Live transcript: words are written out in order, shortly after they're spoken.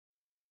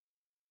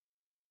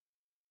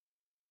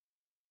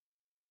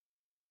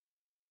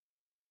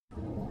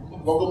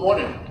Well, good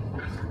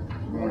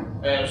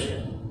morning. As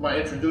my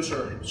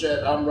introducer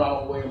said, I'm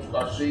Ronald Williams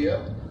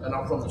Garcia, and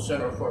I'm from the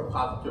Center for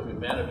Positive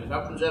Humanities.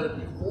 I presented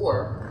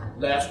before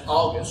last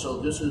August, so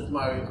this is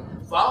my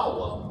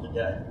follow-up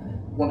today.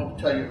 I wanted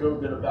to tell you a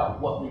little bit about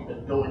what we've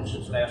been doing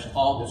since last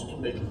August to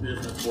make the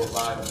business more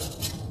viable.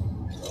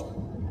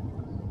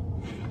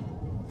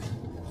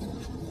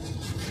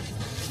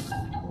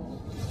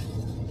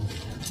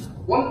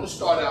 I wanted to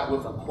start out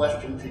with a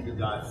question to you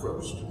guys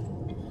first,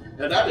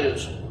 and that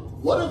is,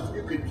 what if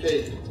you could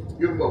take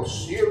your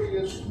most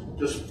serious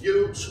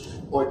disputes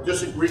or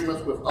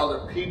disagreements with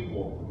other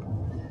people,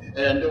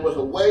 and there was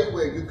a way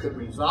where you could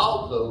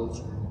resolve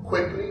those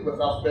quickly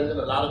without spending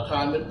a lot of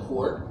time in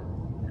court,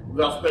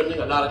 without spending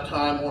a lot of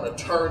time on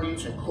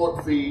attorneys and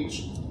court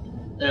fees,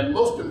 and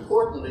most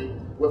importantly,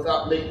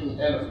 without making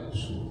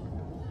enemies,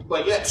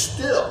 but yet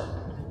still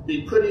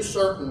be pretty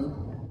certain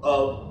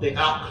of the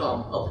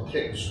outcome of the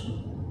case?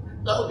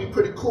 That would be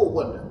pretty cool,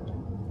 wouldn't it?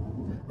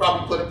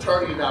 Probably put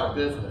attorneys out of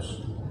business.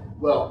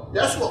 Well,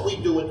 that's what we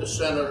do at the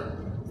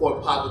Center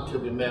for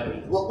Positive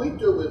Humanities. What we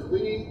do is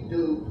we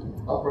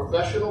do a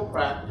professional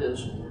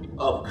practice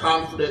of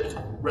conflict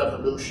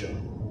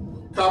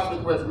resolution.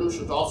 Conflict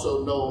resolution is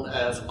also known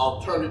as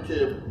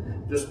alternative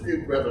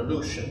dispute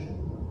resolution.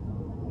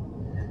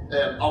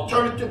 And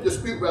alternative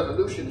dispute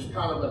resolution is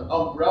kind of an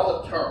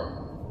umbrella term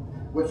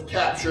which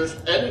captures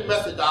any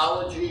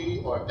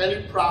methodology or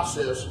any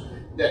process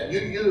that you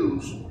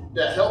use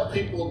that help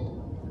people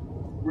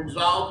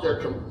resolve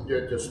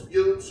their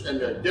disputes and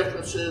their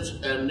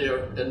differences and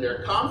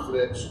their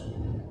conflicts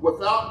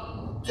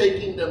without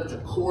taking them to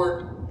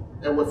court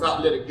and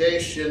without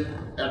litigation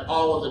and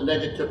all of the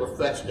negative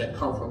effects that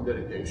come from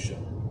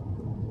litigation.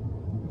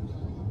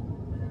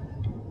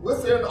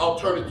 Within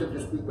alternative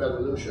dispute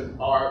resolution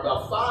are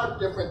about 5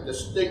 different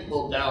distinct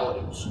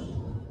modalities.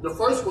 The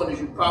first one, as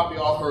you probably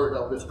all heard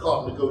of, is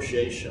called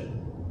negotiation.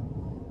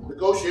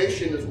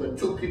 Negotiation is when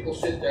 2 people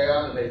sit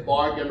down and they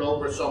bargain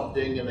over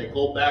something and they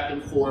go back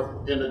and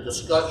forth in a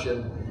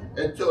discussion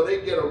until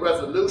they get a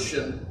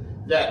resolution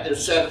that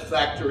is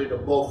satisfactory to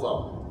both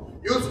of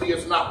them. Usually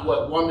it's not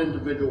what one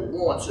individual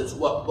wants, it's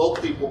what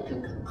both people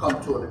can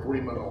come to an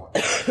agreement on.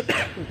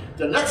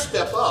 The next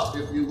step up,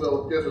 if you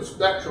will, there's a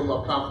spectrum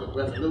of conflict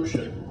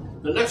resolution.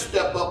 The next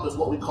step up is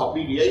what we call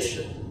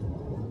mediation.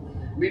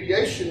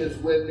 Mediation is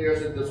when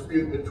there's a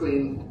dispute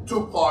between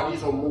 2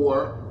 parties or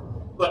more,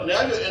 but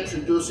now you're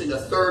introducing a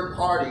third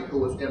party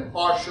who is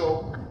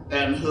impartial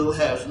and who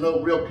has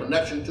no real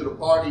connection to the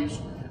parties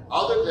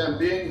other than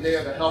being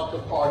there to help the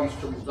parties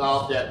to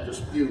resolve that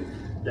dispute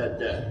that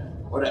day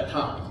or that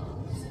time.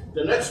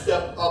 The next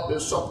step up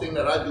is something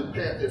that I do,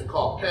 it's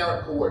called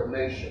parent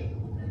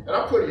coordination. And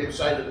I'm pretty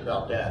excited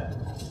about that.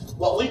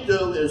 What we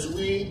do is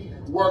we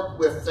work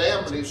with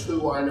families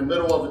who are in the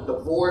middle of a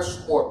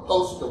divorce or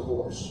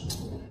post-divorce,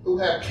 who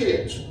have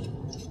kids,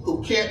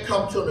 who can't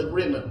come to an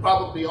agreement.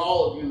 Probably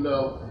all of you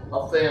know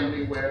a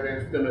family where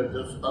there's been a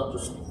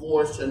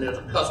divorce and there's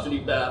a custody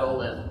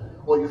battle,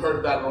 or you heard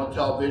about it on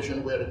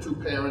television where the 2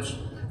 parents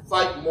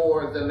fight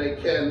more than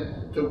they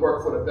can to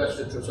work for the best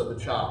interest of the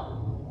child.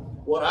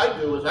 What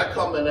I do is I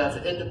come in as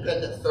an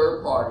independent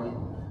third party.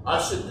 I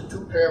sit the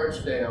 2 parents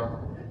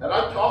down and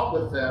I talk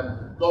with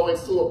them going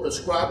through a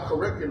prescribed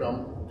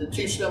curriculum to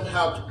teach them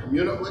how to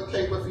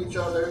communicate with each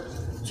other,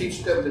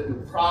 teach them to do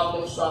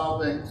problem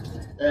solving,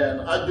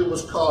 and I do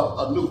what's called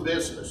a new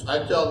business.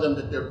 I tell them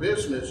that their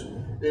business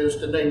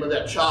is the name of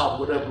that child,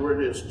 whatever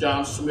it is,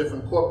 John Smith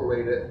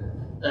Incorporated,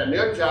 and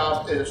their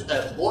job is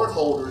as board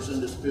holders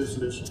in this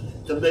business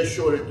to make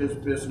sure that this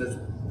business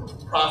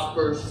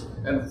prospers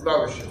and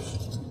flourishes.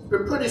 It's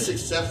been pretty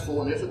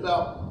successful, and there's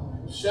about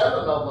 7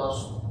 of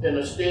us in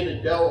the state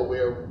of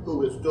Delaware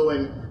who is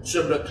doing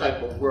similar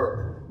type of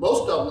work.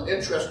 Most of them,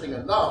 interesting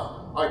enough,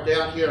 are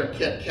down here in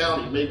Kent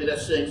County. Maybe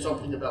that's saying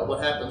something about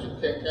what happens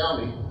in Kent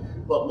County,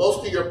 but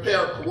most of your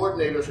parent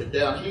coordinators are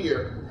down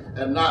here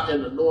and not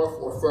in the north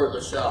or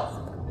further south.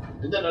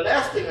 And then the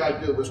last thing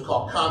I do is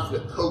called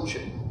conflict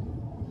coaching.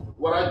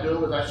 What I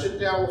do is I sit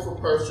down with a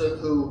person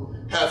who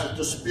has a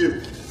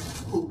dispute,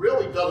 who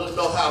really doesn't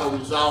know how to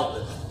resolve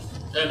it.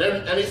 And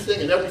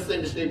anything and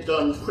everything that they've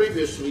done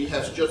previously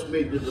has just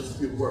made the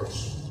dispute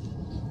worse.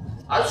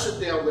 I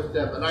sit down with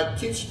them and I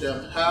teach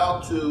them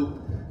how to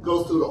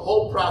go through the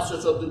whole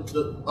process of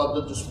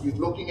the dispute,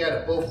 looking at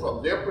it both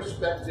from their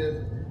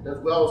perspective as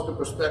well as the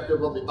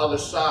perspective of the other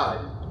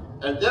side,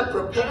 and then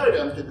prepare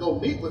them to go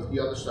meet with the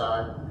other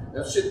side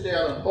and sit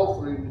down and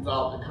hopefully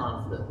resolve the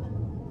conflict.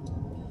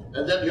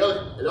 And then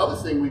the other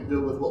thing we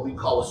do is what we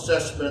call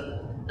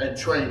assessment and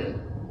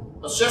training.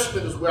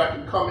 Assessment is where I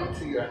can come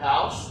into your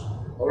house,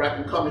 or I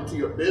can come into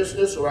your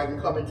business, or I can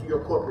come into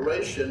your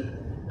corporation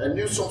and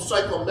use some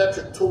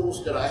psychometric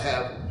tools that I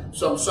have,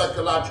 some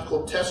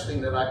psychological testing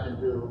that I can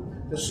do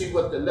to see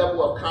what the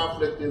level of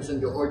conflict is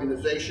in your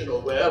organization or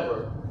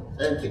wherever,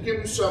 and to give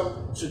you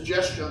some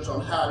suggestions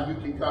on how you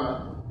can kind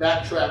of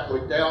backtrack or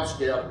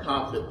downscale the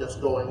conflict that's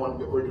going on in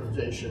your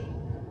organization.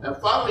 And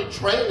finally,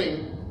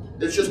 training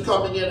It's just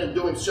coming in and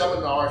doing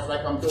seminars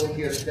like I'm doing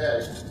here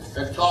today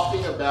and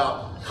talking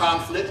about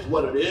conflict,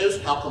 what it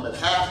is, how come it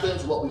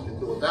happens, what we can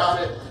do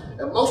about it,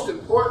 and most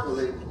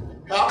importantly,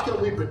 how can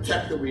we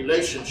protect the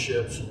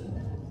relationships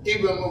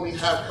even when we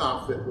have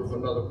conflict with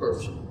another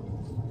person.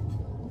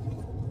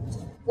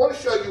 I want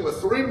to show you a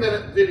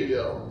 3-minute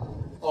video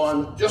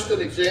on just an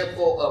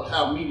example of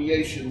how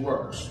mediation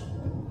works.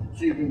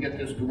 See if we can get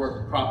this to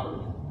work properly.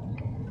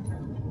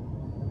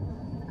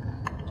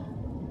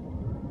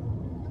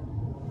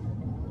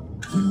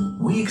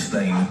 We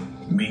explain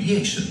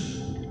mediation.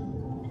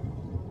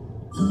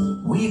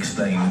 We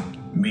explain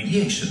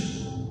mediation.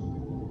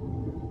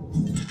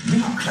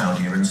 Meet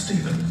Claudia and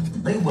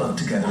Stephen. They work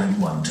together in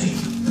one team.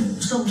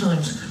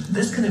 Sometimes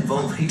this can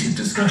involve heated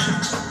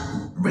discussions.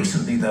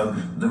 Recently, though,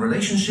 the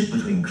relationship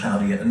between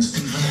Claudia and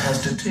Stephen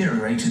has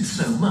deteriorated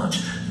so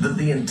much that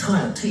the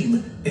entire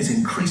team is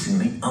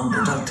increasingly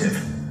unproductive.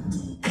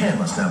 Care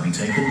must now be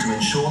taken to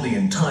ensure the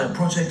entire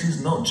project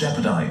is not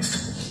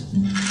jeopardized.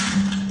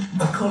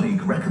 A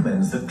colleague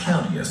recommends that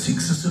Claudia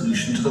seeks a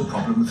solution to the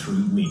problem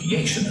through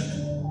mediation.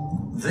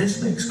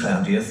 This makes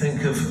Claudia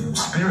think of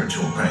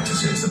spiritual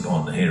practices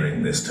upon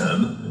hearing this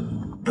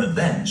term, but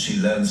then she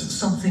learns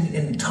something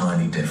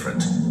entirely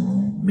different.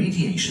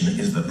 Mediation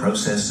is the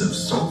process of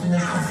solving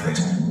a conflict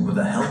with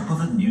the help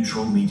of a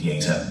neutral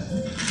mediator.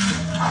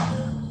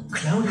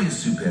 Claudia's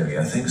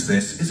superior thinks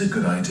this is a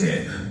good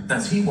idea,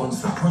 as he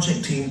wants the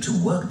project team to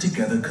work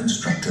together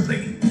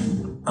constructively.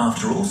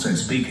 After also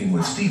speaking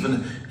with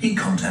Stephen, he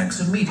contacts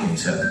a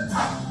mediator.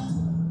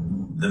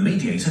 The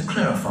mediator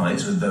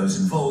clarifies with those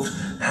involved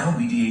how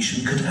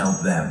mediation could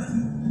help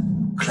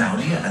them.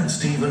 Claudia and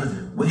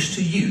Stephen wish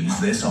to use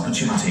this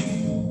opportunity.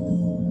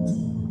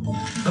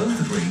 Both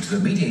agree to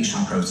the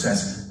mediation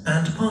process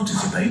and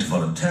participate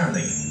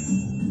voluntarily.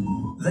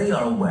 They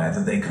are aware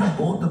that they can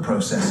abort the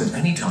process at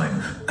any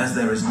time, as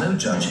there is no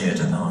judge here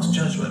to pass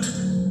judgment.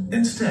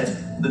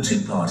 Instead, the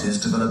two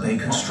parties develop a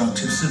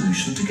constructive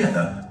solution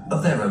together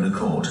of their own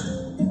accord.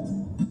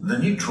 The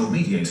neutral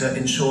mediator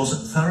ensures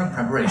thorough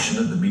preparation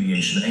of the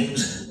mediation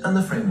aims and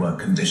the framework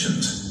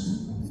conditions.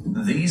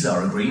 These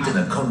are agreed in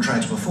a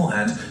contract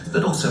beforehand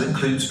that also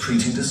includes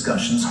treating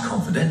discussions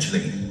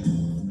confidentially.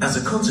 As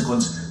a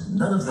consequence,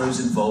 none of those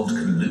involved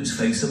can lose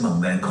face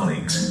among their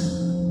colleagues.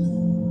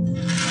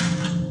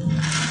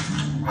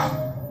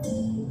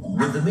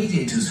 With the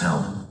mediator's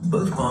help,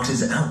 both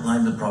parties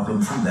outline the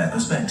problem from their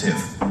perspective.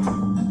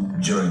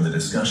 During the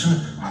discussion,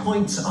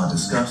 points are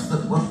discussed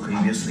that were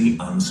previously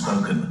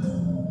unspoken.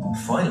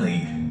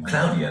 Finally,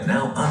 Claudia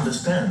now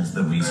understands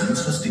the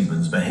reasons for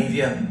Stephen's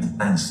behavior,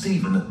 and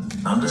Stephen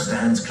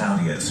understands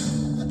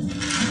Claudia's.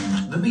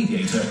 The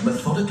mediator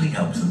methodically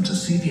helps them to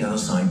see the other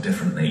side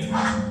differently.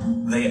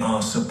 They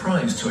are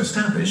surprised to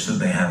establish that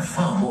they have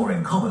far more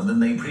in common than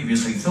they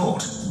previously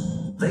thought.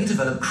 They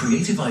develop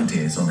creative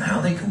ideas on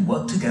how they can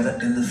work together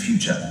in the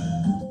future.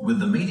 With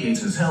the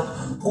mediator's help,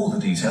 all the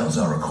details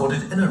are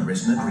recorded in a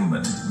written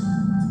agreement.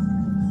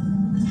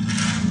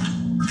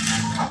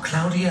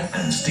 Claudia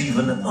and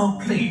Stephen are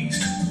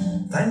pleased.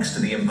 Thanks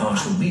to the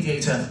impartial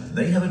mediator,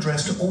 they have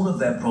addressed all of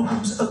their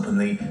problems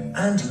openly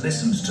and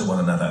listened to one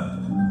another.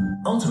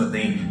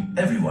 Ultimately,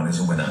 everyone is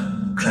a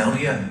winner.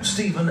 Claudia,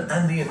 Stephen,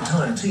 and the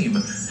entire team,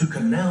 who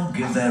can now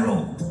give their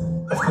all.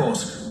 Of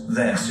course,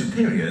 their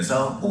superiors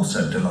are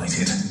also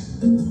delighted.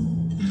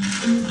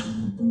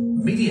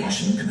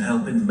 Mediation can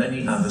help in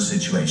many other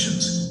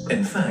situations.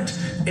 In fact,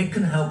 it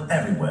can help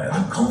everywhere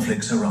that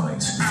conflicts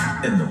arise.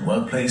 In the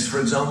workplace,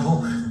 for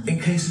example, in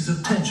cases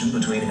of tension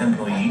between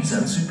employees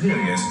and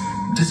superiors,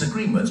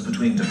 disagreements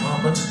between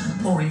departments,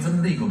 or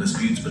even legal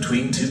disputes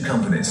between two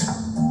companies.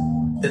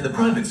 In the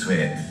private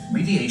sphere,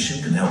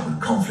 mediation can help with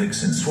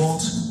conflicts in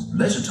sports,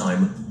 leisure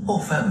time,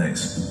 or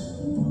families.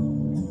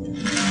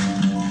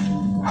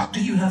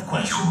 Do you have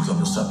questions on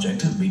the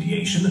subject of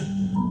mediation?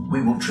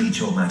 We will treat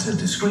your matter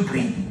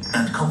discreetly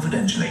and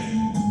confidentially.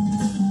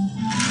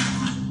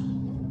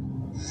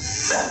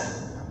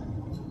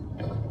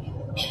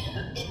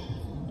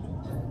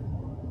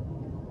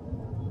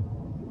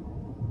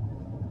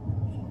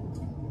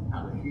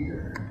 Out of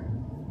here.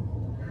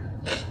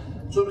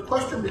 So the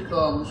question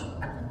becomes,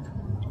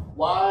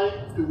 why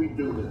do we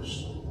do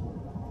this?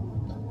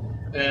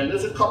 And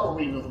there's a couple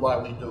reasons why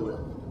we do it.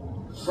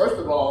 First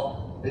of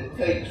all, it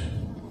takes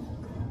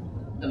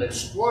an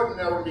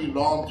extraordinarily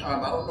long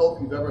time. I don't know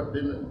if you've ever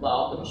been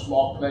involved in a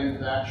small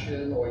claims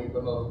action or even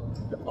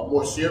a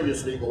more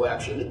serious legal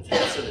action. It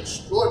takes an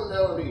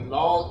extraordinarily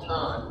long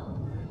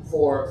time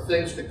for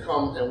things to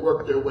come and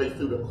work their way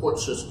through the court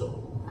system.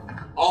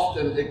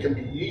 Often it can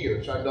be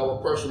years. I know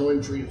a personal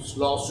injury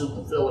lawsuit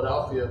in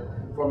Philadelphia,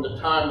 from the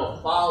time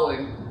of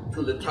filing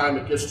to the time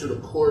it gets to the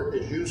court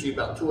is usually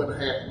about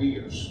 2.5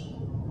 years.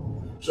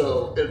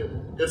 So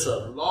it's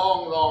a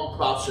long, long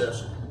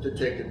process to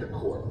take it to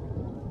court.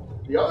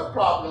 The other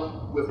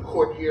problem with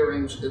court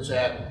hearings is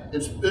that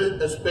it's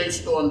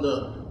based on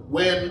the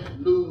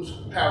win-lose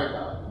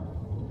paradigm.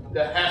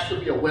 There has to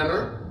be a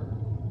winner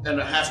and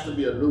there has to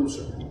be a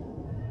loser.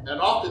 And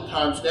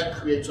oftentimes that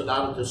creates a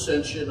lot of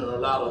dissension and a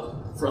lot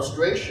of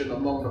frustration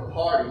among the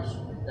parties,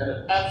 and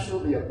it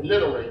absolutely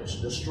obliterates,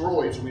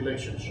 destroys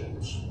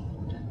relationships.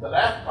 The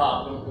last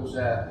problem is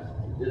that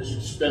it's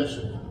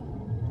expensive.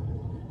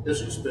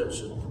 It's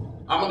expensive.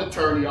 I'm an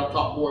attorney, I'll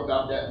talk more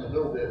about that in a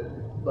little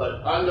bit,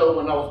 but I know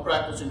when I was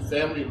practicing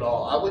family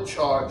law, I would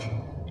charge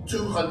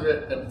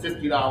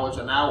 $250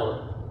 an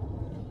hour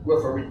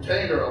with a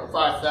retainer of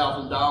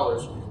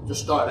 $5,000 to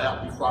start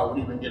out before I would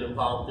even get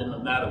involved in the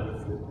matter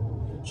with you.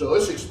 So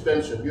it's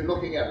expensive. You're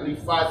looking at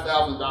least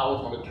 $5,000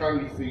 on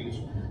attorney fees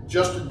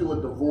just to do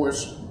a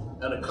divorce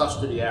and a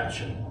custody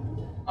action.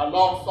 I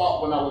long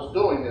thought when I was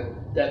doing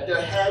it that there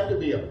had to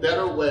be a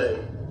better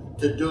way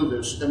to do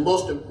this, and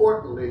most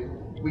importantly,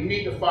 we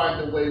need to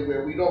find a way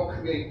where we don't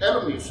create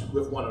enemies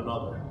with one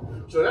another.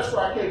 So that's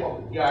where I came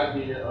up with the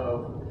idea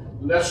of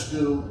let's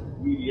do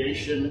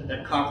mediation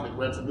and conflict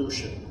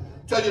resolution.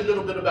 Tell you a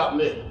little bit about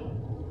me.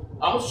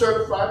 I'm a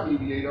certified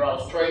mediator. I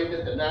was trained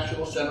at the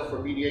National Center for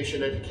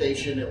Mediation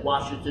Education in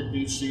Washington,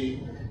 D.C.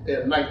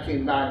 in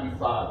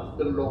 1995. It's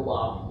been a little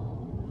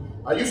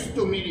while. I used to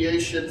do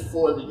mediation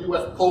for the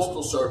U.S.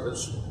 Postal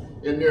Service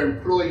in their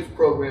employees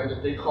program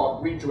that they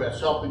called Redress,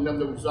 helping them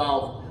to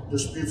resolve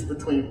disputes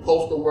between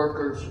postal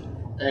workers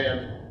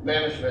and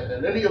management.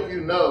 And any of you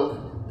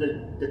know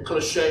the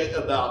cliche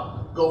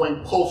about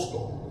going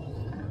postal.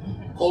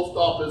 Post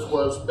office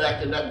was,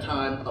 back in that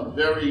time, a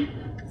very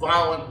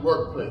violent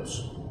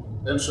workplace.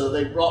 And so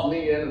they brought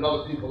me in and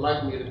other people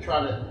like me to try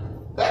to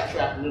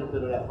backtrack a little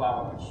bit of that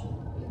violence.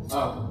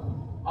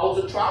 I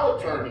was a trial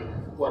attorney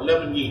for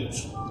 11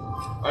 years.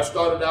 I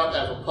started out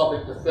as a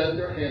public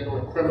defender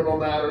handling criminal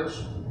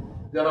matters.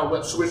 Then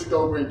I switched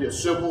over and did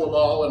civil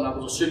law, and I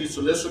was a city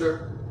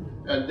solicitor.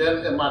 And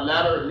then in my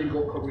latter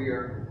legal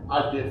career,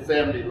 I did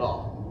family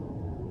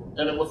law.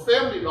 And it was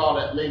family law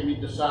that made me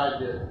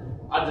decide that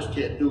I just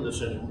can't do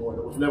this anymore.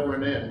 There was never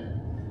an end.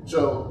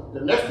 So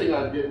the next thing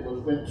I did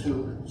was went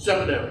to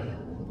seminary.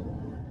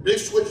 Big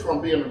switch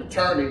from being an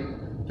attorney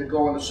to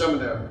going to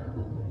seminary.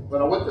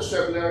 But I went to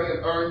seminary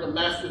and earned a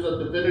Master's of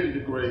Divinity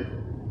degree,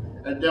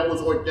 and then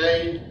was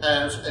ordained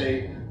as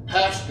a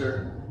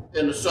pastor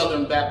in the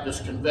Southern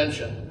Baptist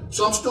Convention.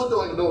 So I'm still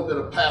doing a little bit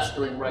of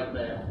pastoring right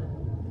now.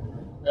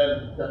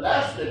 And the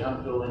last thing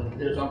I'm doing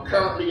is I'm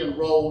currently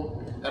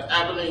enrolled at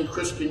Abilene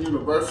Christian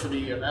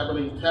University in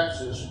Abilene,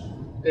 Texas,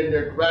 in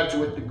their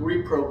graduate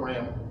degree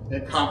program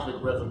in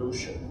conflict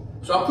resolution.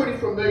 So I'm pretty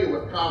familiar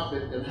with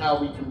conflict and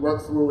how we can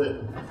work through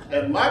it.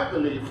 And my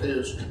belief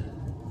is,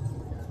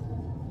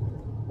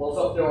 what's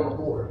up there on the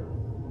board?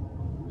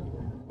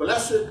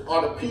 Blessed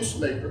are the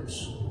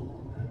peacemakers,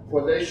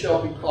 for they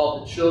shall be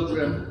called the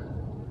children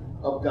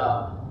of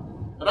God.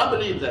 And I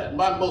believe that.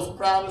 My most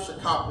proudest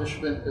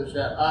accomplishment is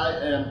that I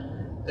am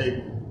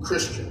a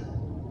Christian.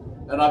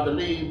 And I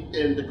believe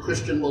in the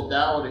Christian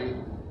modality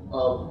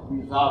of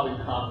resolving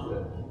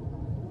conflict.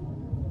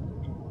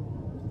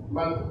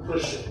 My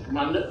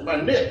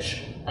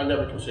niche, I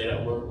never can say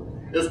that word,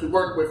 is to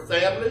work with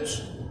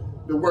families,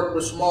 to work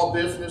with small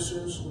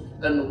businesses,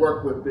 and to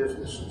work with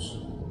businesses.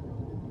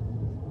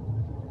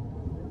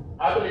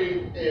 I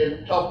believe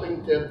in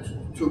helping them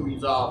to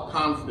resolve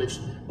conflicts,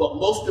 but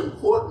most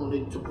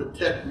importantly, to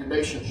protect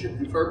relationships.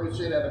 You've heard me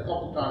say that a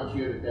couple times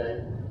here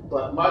today,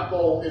 but my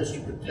goal is to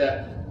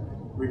protect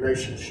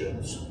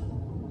relationships.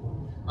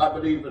 I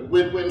believe in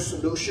win-win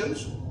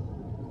solutions,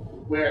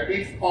 where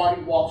each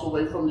party walks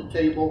away from the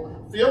table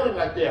feeling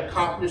like they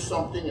accomplished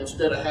something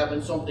instead of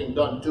having something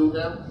done to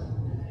them.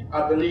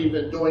 I believe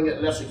in doing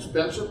it less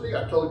expensively.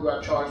 I told you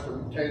I charged a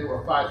retainer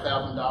of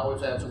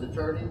 $5,000 as an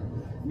attorney.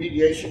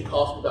 Mediation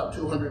costs about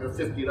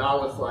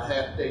 $250 for a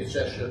half-day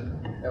session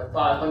and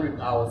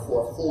 $500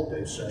 for a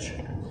full-day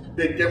session.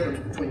 Big difference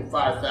between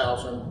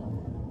 $5,000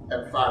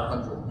 and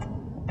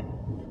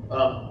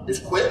 $500. It's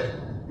quick.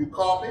 You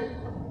call me.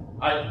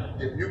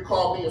 If you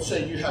call me and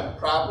say you have a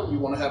problem, you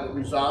want to have it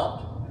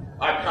resolved,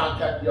 I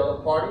contact the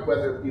other party,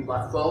 whether it be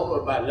by phone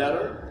or by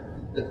letter.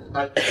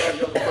 I tell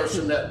the other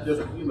person that there's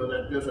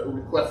a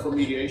request for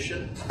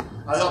mediation.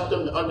 I help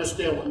them to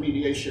understand what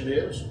mediation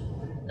is,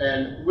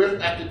 and we're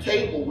at the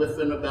table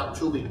within about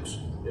 2 weeks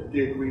if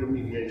they agree to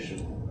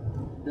mediation.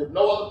 There's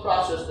no other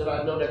process that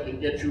I know that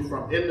can get you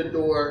from in the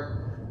door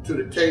to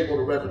the table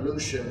to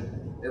resolution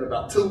in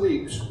about 2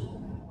 weeks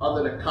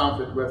other than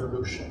conflict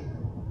resolution.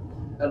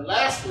 And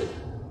lastly,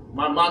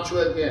 my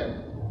mantra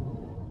again,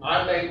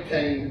 I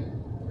maintain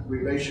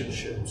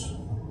relationships.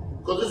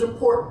 Because it's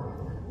important.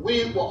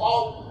 We will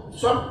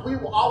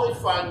always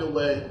find a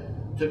way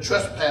to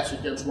trespass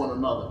against one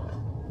another.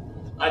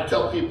 I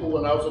tell people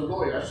when I was a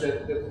lawyer, I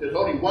said, there's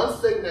only one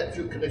thing that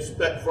you can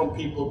expect from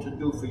people to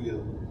do for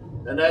you,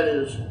 and that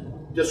is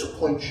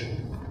disappoint you.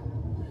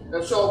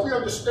 And so if we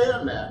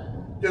understand that,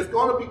 there's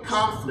going to be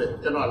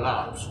conflict in our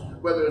lives,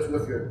 whether it's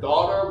with your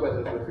daughter,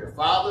 whether it's with your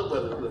father,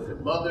 whether it's with your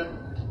mother,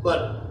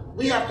 but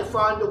we have to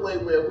find a way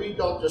where we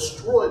don't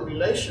destroy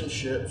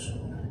relationships,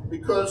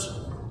 because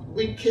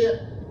we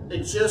can't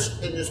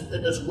exist in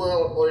this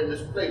world or in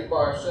this place by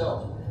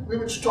ourselves. We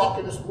were just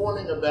talking this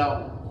morning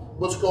about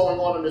what's going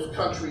on in this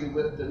country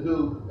with the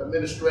new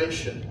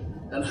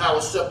administration and how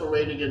it's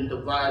separating and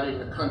dividing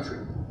the country.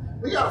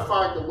 We got to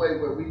find a way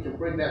where we can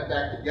bring that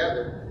back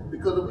together,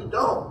 because if we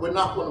don't, we're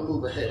not going to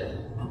move ahead.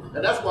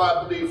 And that's why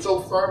I believe so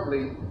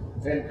firmly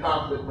in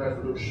conflict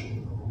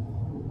resolution.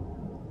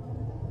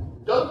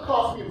 It doesn't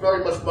cost me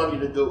very much money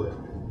to do it.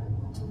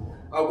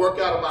 I work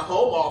out of my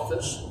home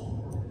office.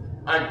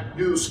 I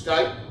use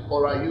Skype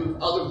or I use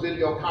other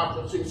video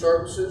conferencing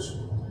services.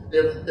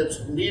 If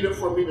it's needed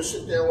for me to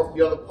sit down with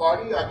the other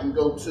party, I can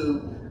go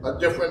to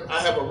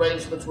I have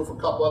arrangements with a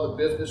couple other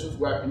businesses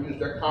where I can use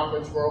their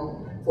conference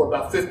room for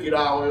about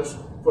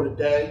 $50 for the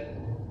day,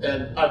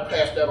 and I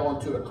pass that on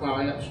to the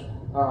clients.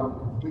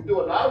 We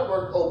do a lot of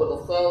work over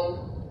the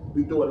phone.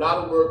 We do a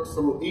lot of work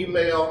through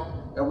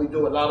email, and we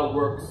do a lot of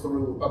work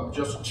through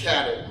just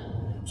chatting.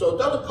 So it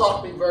doesn't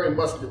cost me very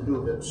much to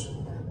do this.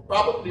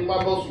 Probably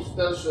my most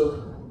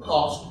expensive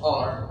costs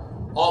are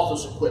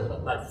office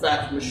equipment, like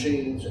fax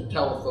machines and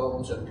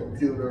telephones and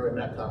computer and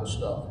that kind of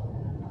stuff.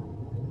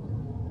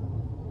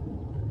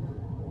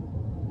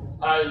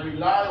 I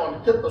rely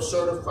on HIPAA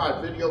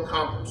certified video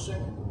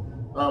conferencing.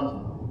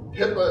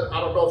 HIPAA, I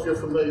don't know if you're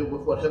familiar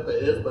with what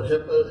HIPAA is, but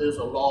HIPAA is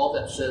a law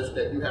that says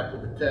that you have to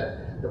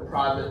protect the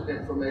private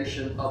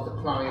information of the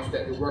clients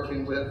that you're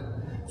working with.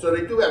 So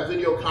they do have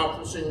video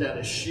conferencing that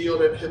is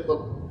shielded,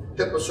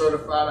 HIPAA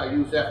certified. I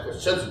use that for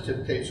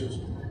sensitive cases,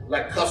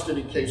 like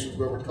custody cases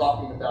where we're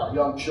talking about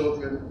young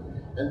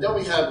children. And then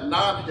we have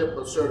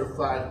non-HIPAA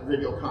certified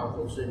video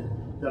conferencing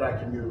that I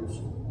can use.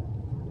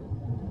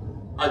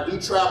 I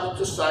do travel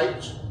to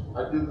sites.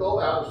 I do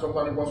go out. If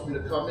somebody wants me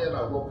to come in,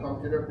 I will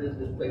come to their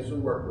business place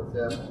and work with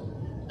them.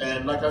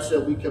 And like I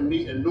said, we can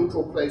meet in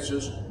neutral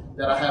places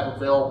that I have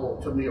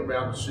available to me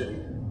around the city.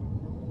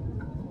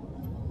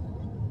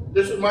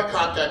 This is my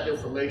contact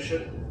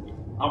information.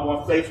 I'm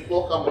on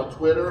Facebook, I'm on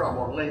Twitter, I'm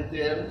on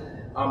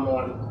LinkedIn,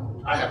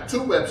 I have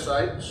 2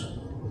 websites.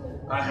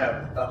 I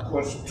have, of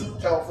course, 2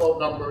 telephone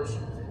numbers,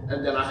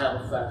 and then I have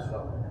a fax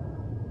number.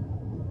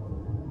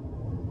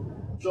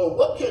 So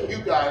what can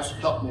you guys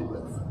help me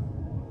with?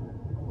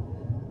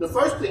 The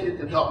first thing you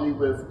can help me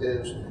with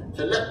is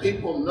to let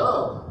people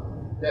know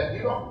that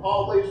you don't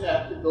always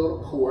have to go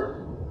to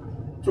court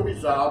to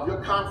resolve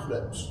your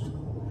conflicts.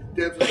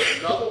 There's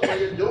another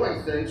way of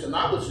doing things, and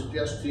I would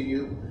suggest to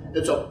you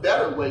it's a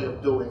better way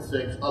of doing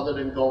things other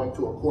than going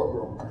to a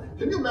courtroom.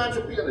 Can you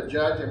imagine being a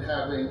judge and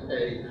having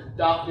a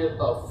docket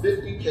of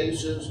 50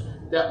 cases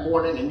that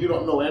morning, and you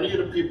don't know any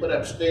of the people that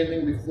are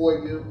standing before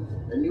you,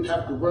 and you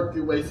have to work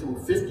your way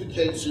through 50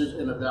 cases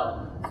in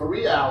about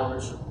 3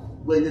 hours,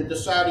 where you're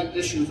deciding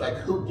issues like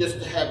who gets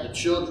to have the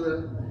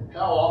children,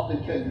 how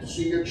often can you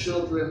see your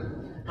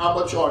children, how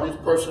much are this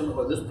person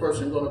or this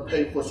person going to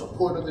pay for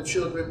support of the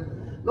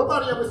children?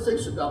 Nobody ever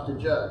thinks about the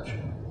judge,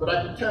 but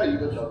I can tell you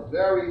it's a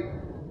very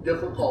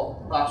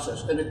difficult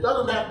process, and it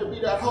doesn't have to be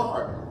that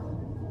hard.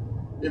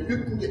 If you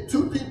can get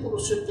 2 people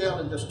to sit down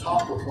and just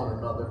talk with one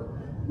another,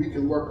 we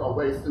can work our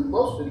way through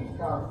most of these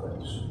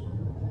conflicts.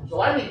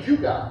 So I need you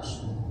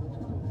guys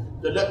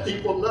to let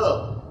people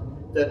know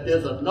that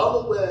there's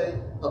another way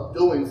of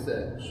doing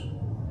things.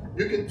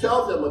 You can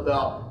tell them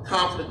about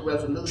conflict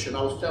resolution.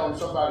 I was telling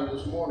somebody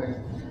this morning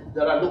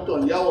that I looked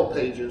on Yellow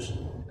Pages,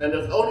 and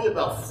there's only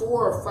about 4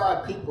 or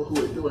 5 people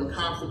who are doing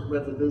conflict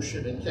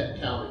resolution in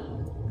Kent County.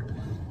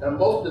 And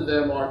most of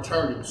them are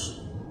attorneys.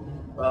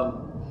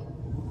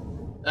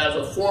 As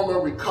a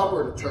former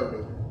recovered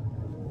attorney,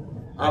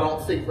 I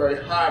don't think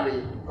very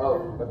highly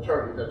of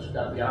attorneys. I just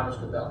got to be honest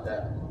about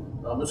that.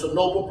 It's a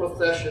noble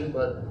profession,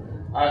 but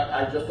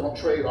I just don't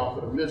trade off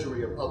of the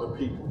misery of other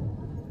people.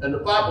 And the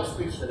Bible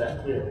speaks to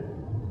that clearly.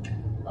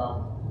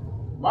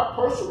 My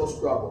personal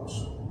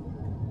struggles,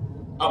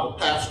 I'm a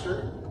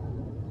pastor,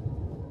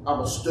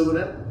 I'm a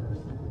student,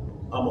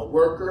 I'm a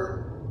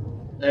worker,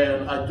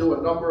 and I do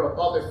a number of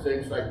other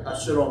things. Like I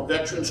sit on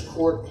Veterans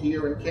Court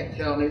here in Kent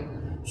County.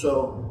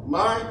 So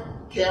my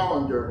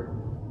calendar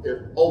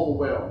is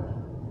overwhelmed.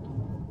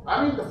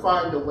 I need to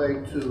find a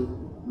way to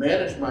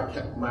manage my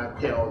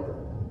calendar.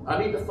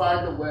 I need to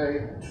find a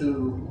way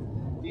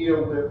to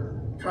deal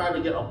with trying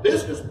to get a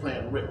business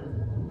plan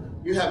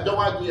written. You have no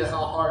idea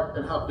how hard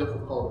and how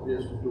difficult it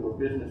is to do a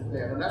business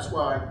plan. And that's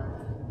why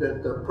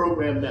the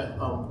program that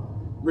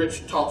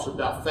Rich talks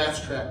about,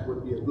 Fast Track,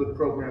 would be a good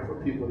program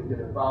for people to get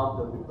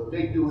involved in, because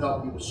they do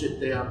help you to sit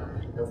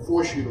down and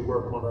force you to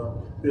work on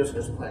a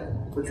business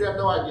plan. But you have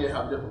no idea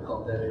how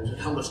difficult that is and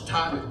how much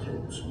time it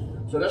takes.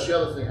 So that's the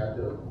other thing I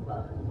do,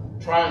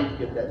 trying to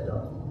get that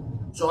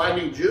done. So I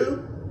need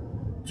you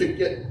to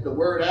get the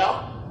word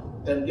out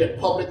and get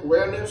public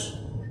awareness,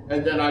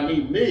 and then I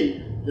need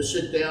me to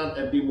sit down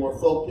and be more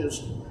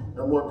focused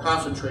and more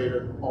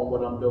concentrated on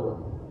what I'm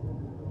doing.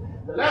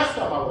 The last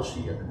time I was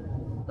here,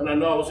 and I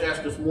know I was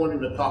asked this morning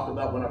to talk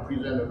about when I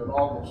presented in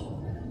August,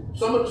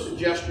 some of the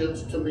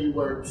suggestions to me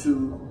were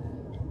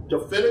to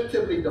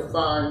definitively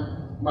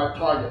define my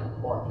target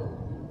market.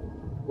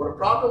 Well, the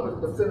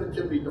problem with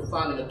definitively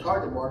defining a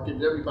target market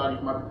is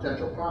everybody's my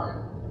potential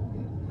client.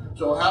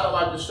 So how do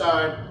I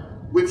decide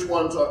which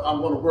ones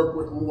I'm going to work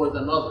with more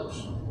than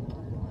others?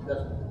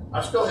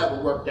 I still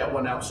haven't worked that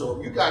one out. So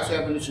if you guys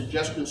have any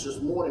suggestions this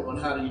morning on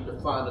how do you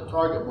define the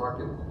target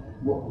market,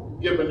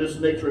 given this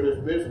nature of this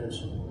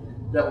business,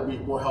 that would be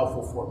more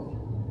helpful for me.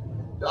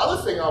 The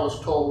other thing I was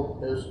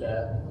told is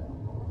that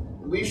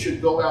we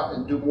should go out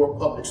and do more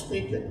public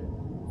speaking.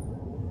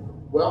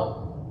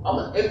 Well, I'm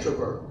an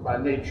introvert by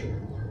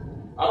nature.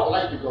 I don't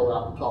like to go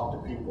out and talk to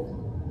people.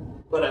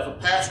 But as a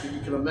pastor, you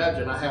can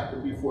imagine I have to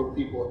be before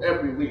people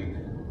every week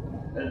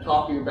and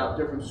talking about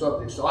different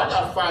subjects. So I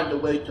got to find a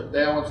way to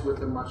balance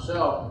within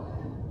myself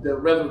the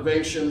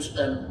reservations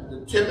and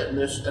the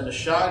timidness and the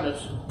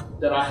shyness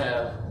that I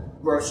have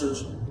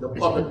versus the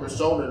public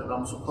persona that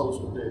I'm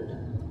supposed to be.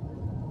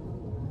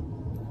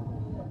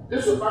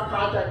 This is my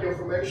contact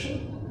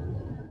information.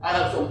 I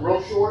have some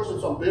brochures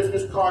and some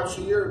business cards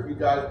here if you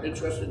guys are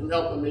interested in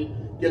helping me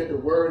get the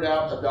word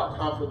out about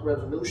conflict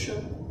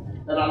resolution.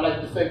 And I'd like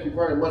to thank you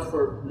very much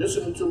for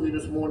listening to me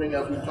this morning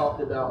as we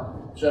talked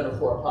about Center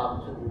for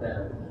Positive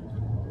Humanity.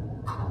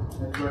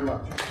 Thank you very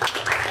much.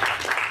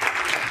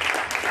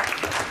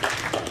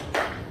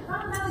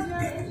 That was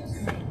very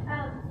interesting.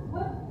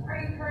 What are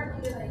you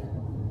currently doing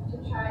to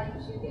try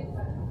to get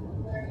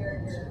what are your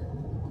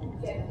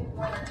objectives?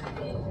 What are the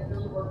things that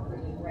really work for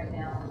you right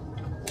now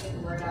to get the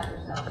word out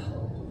yourself?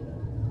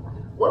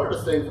 One of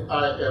the things, I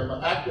am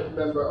an active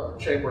member of the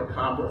Chamber of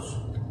Commerce.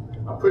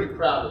 I'm pretty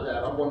proud of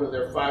that. I'm one of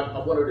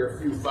their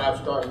few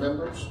five-star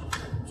members.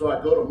 So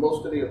I go to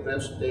most of the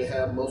events that they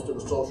have, most of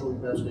the social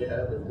events they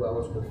have, as well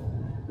as the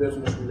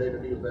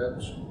business-related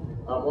events.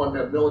 I'm on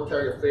their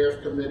military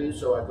affairs committee,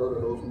 so I go to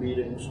those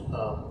meetings.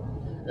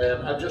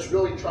 And I just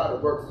really try to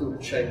work through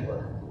the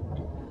chamber.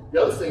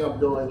 The other thing I'm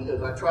doing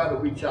is I try to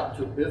reach out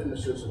to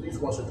businesses at least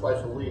once or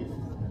twice a week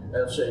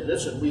and say,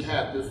 listen, we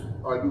have this,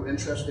 are you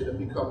interested in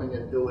becoming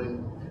and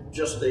doing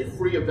just a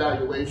free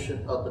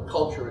evaluation of the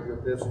culture of your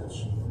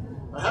business?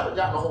 I haven't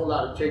gotten a whole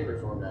lot of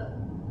takers on that,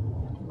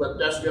 but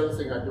that's the other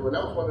thing I do. And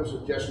that was one of the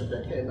suggestions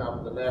that came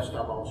out the last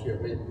time I was here.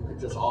 Maybe you could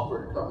just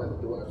offer to come in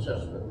and do an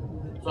assessment.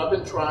 So I've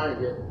been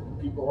trying it.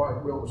 People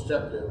aren't real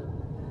receptive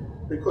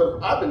because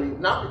I believe,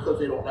 not because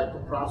they don't like the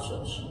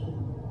process,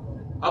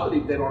 I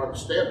believe they don't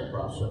understand the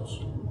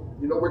process.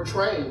 You know, we're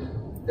trained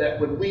that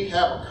when we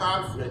have a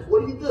conflict,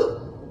 what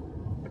do?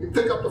 You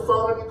pick up the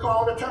phone and you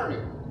call an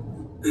attorney.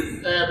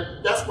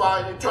 And that's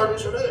why the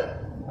attorneys are there.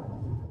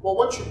 Well,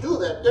 once you do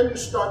that, then you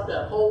start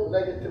that whole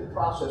negative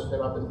process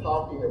that I've been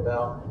talking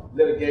about,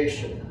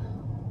 litigation.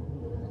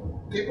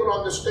 People don't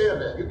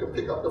understand that. You can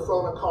pick up the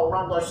phone and call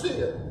Ron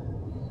Garcia,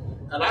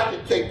 and I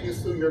can take you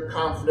through your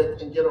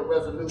conflict and get a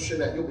resolution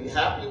that you'll be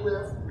happy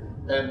with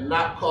and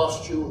not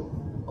cost you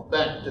a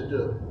bank to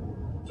do.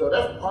 So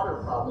that's part of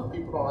the problem.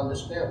 People don't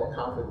understand what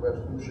conflict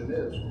resolution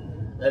is.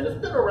 And it's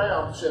been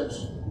around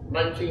since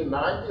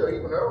 1990 or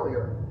even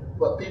earlier,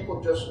 but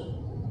people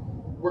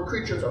we're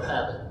creatures of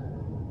habit.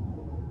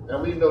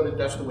 And we know that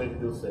that's the way to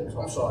do things.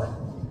 I'm sorry.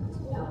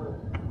 Yeah.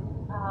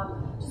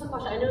 Just a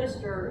question. I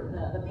noticed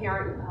the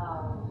parent,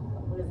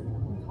 what is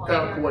it?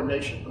 Parent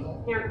coordination.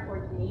 Parent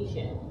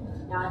coordination.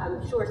 Now,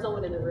 I'm sure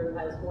someone in the room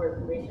has more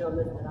information on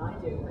this than I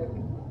do. Like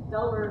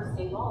Delaware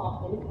state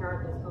law, any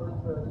parent that's going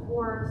through a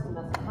divorce,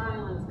 domestic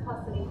violence,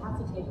 custody, has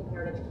to take a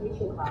parent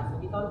education class.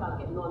 Have you thought about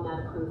getting on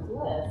that approved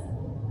list?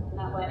 And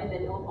that way, and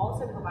then it will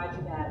also provide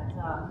you that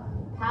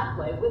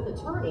pathway with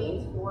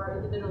attorneys for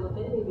individuals that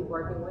they may be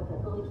working with that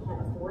really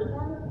can't afford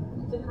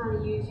them to kind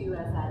of use you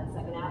as that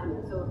second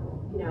avenue. So,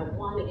 you know,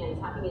 one, again,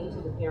 tapping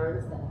into the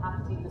parents that have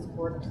to take this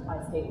course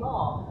by state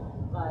law,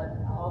 but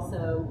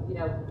also, you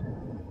know,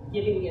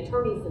 giving the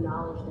attorneys the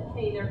knowledge that,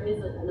 hey, there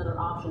is another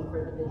option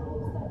for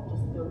individuals that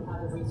just don't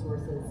have the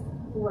resources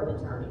for an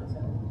attorney.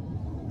 So,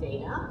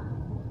 Dana?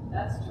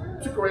 That's true.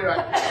 It's a great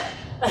idea.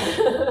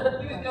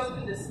 You would go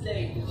through the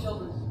state, the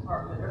children's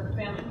department, or the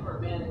family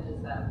court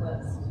manages that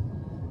list.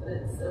 But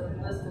it's a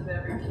list of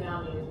every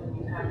county, and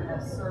you have to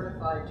have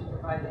certified to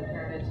provide the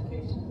parent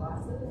education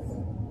classes.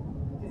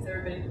 Because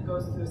everybody who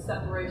goes through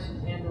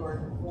separation and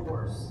or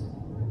divorce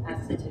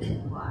has to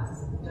take a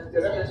class.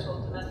 There's a special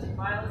domestic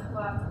violence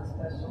class and a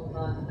special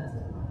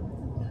non-domestic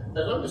violence.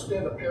 As I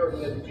understand, the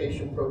parent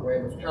education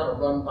program is kind of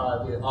run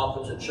by the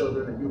Office of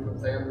Children and Youth and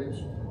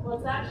Families. Well,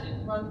 it's actually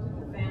run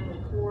through the family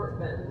court,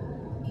 but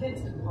the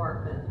kids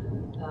department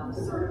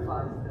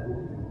certifies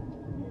them.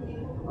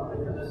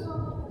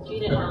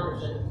 Gina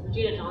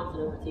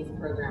Johnson oversees the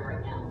program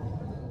right now.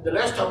 The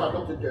last time I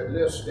looked at their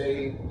list,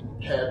 they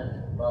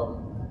had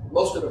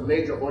most of the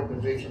major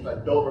organizations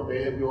like Dover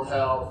Behavioral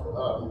Health,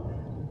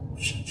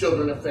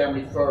 Children and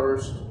Family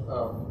First,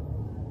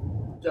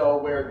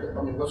 Delaware,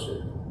 what's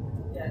it?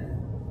 Yes.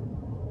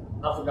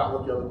 I forgot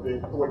what the other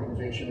big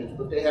organization is,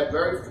 but they have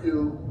very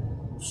few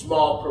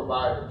small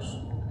providers,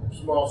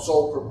 small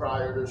sole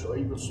proprietors, or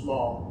even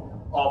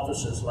small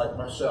offices like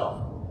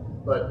myself.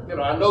 But, you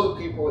know, I know the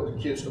people at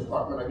the kids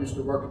department. I used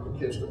to work at the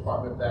kids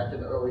department back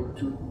in the early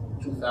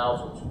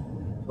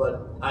 2000s.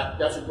 But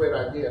that's a great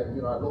idea.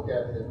 You know, I look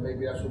at it and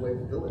maybe that's the way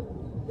to do it,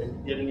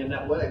 getting in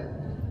that way.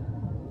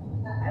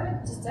 I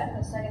would just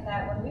definitely second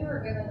that. When we were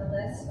given the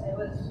list, it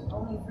was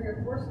only 3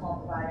 or 4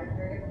 small providers.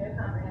 We were given no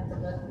comprehensive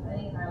list of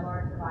any kind of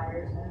large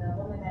providers. And the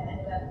woman that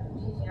ended up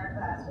teaching our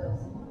class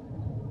was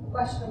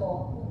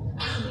questionable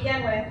to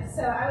begin with,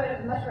 so I would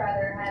have much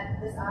rather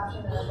had this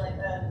option of like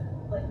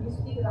you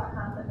speak about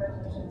conflict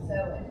resolution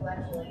so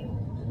intellectually,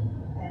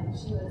 and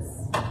she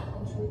was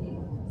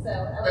intriguing. So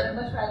I would have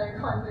much rather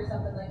gone through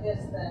something like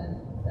this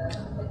than the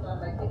conflict on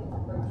my kids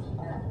approach she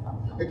had.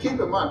 And keep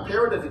in mind,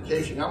 parent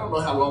education, I don't know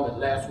how long it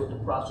lasts, what the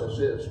process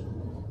is,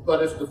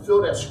 but it's to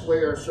fill that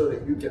square so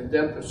that you can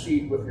then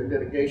proceed with your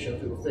litigation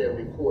through the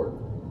family court.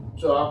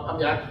 So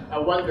I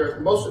wonder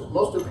if most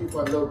of the people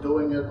I know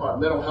doing it are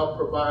mental health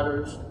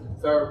providers,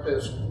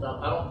 therapists.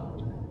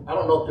 I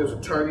don't know if there's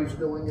attorneys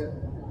doing it,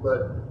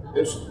 but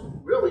it's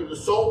really the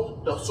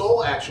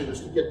sole action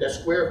is to get that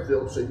square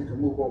filled so you can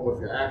move on with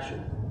your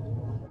action.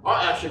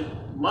 Our action,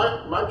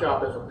 my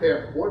job as a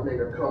parent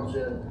coordinator comes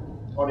in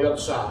on the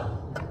other side.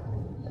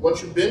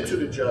 Once you've been to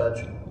the judge,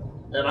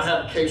 and I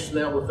have a case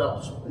now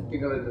without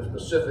speaking into the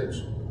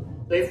specifics,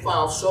 they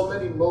filed so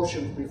many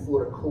motions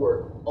before the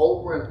court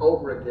over and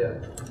over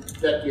again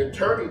that the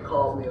attorney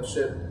called me and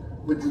said,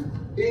 would you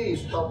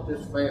please help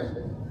this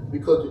family?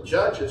 Because the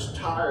judge is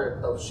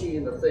tired of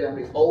seeing the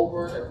family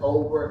over and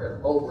over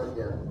and over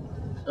again.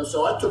 And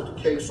so I took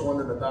the case on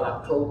in about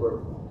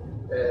October,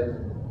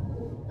 and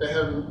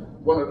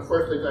one of the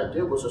first things I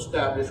did was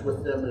establish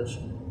with them is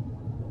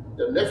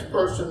the next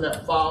person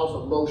that files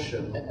a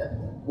motion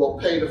will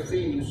pay the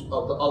fees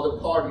of the other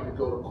party to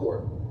go to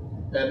court.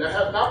 And there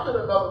has not been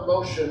another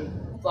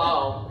motion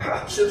filed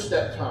since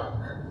that time.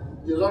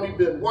 There's only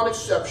been one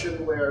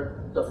exception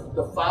where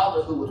the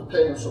father who was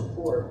paying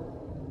support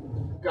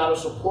got a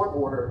support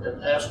order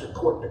and asked the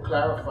court to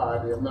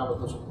clarify the amount of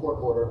the support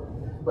order.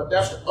 But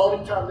that's the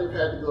only time they've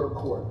had to go to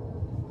court.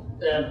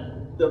 And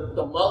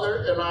the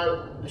mother and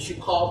I, she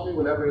calls me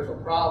whenever there's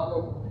a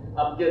problem.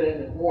 I'm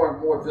getting more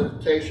and more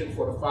visitation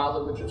for the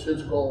father, which is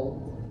his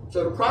goal.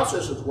 So the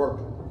process is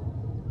working.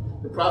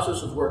 The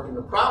process is working.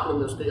 The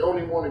problem is they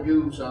only want to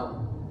use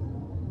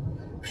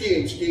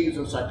PhDs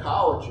in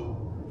psychology,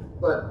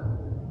 but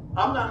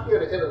I'm not here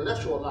to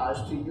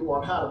intellectualize to you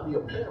on how to be a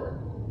parent.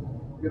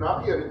 You know,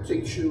 I'm here to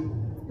teach you,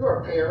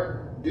 you're a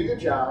parent, do your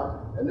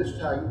job, and this is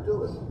how you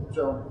do it.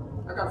 So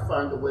I got to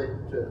find a way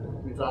to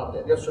resolve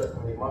that. Yes, sir.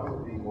 I mean, mine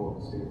would be more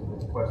of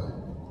a question.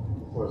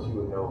 Of course, you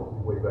would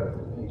know way better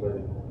than me, but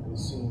it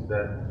seems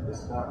that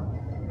it's not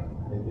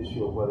an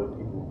issue of whether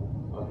people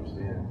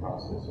understand the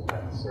process or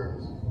that the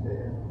service is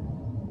there.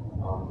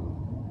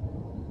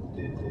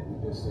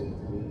 It just seems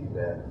to me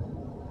that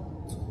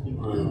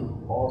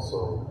people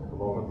also,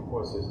 along with the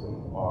court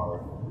system, are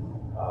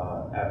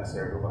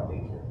adversarial by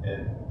nature,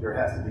 and there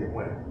has to be a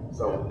winner.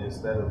 So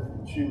instead of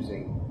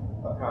choosing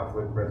a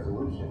conflict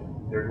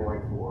resolution, they're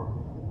going for,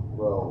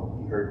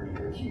 well, he hurt me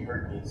or she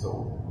hurt me,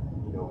 so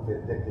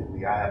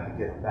vindictively I have to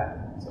get him back.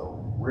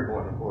 So we're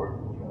going to court.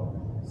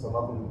 Some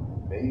of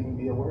them may even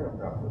be aware of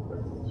conflict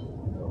resolution.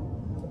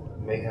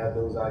 May have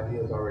those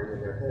ideas already in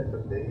their head,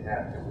 but they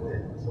have to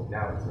win. So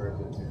now it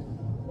turns into,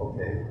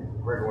 okay,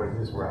 we're going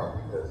this route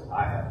because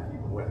I have to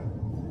keep winning.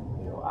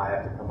 I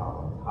have to come out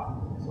on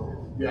top.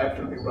 So you're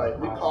absolutely right.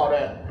 We call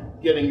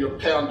that getting your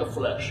pound of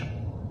flesh.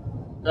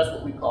 That's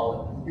what we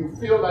call it. You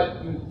feel like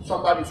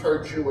somebody's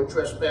hurt you or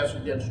trespassed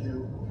against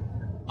you.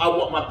 I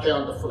want my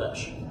pound of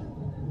flesh.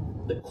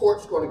 The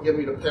court's going to give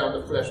me the pound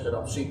of flesh that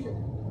I'm seeking.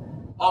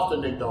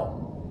 Often they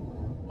don't.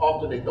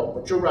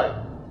 But you're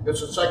right.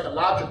 It's a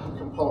psychological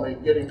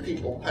component, getting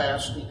people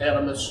past the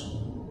animus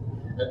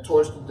and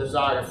towards the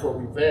desire for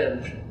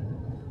revenge,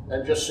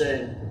 and just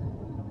saying,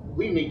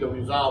 we need to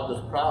resolve this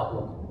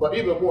problem. But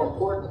even more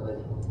importantly,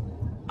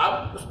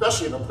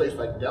 especially in a place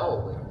like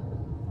Delaware,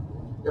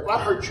 if I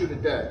hurt you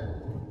today,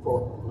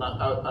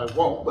 I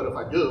won't, but if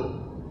I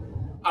do,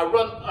 I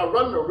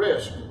run the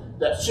risk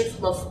that 6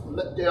 months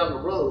down the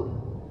road,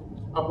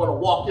 I'm going to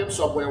walk in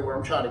somewhere where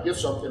I'm trying to get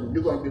something, and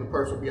you're going to be the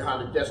person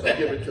behind the desk to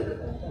give it to me.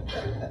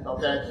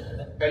 Okay?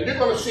 And you're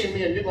going to see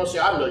me and you're going to say,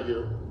 I know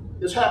you.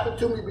 This happened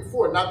to me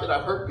before. Not that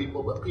I've hurt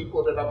people, but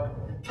people that I'm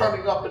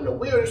turning up in the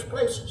weirdest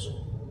places.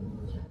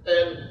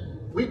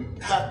 And we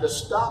have to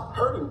stop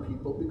hurting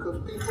people because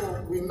people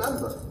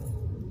remember.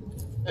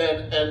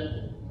 And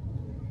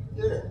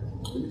yeah,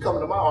 when you come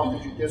into my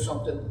office, you did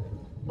something,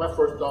 my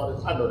first thought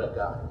is, I know that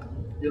guy.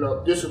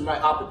 This is my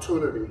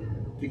opportunity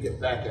to get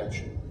back at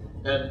you.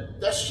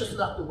 And that's just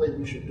not the way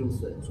we should do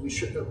things. We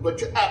should, but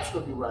you're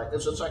absolutely right.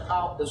 It's a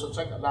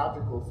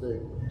psychological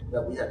thing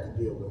that we have to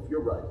deal with.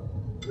 You're right.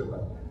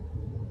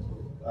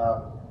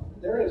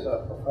 There is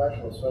a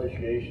professional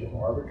association of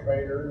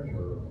arbitrators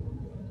or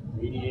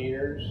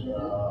mediators. I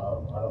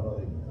don't know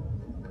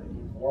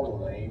the formal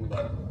name,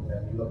 but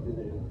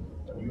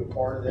are you a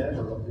part of them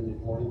or looked into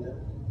joining them?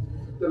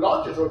 The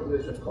largest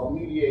organization is called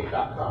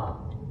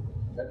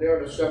Mediate.com, and they're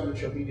an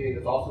assemblage of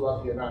mediators all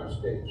throughout the United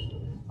States.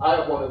 I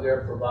am one of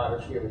their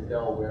providers here in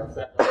Delaware. In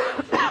fact, I'm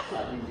a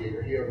certified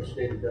mediator here in the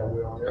state of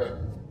Delaware on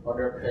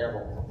their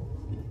panel.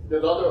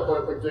 There's other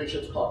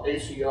organizations called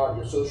ACR,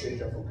 the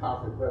Association for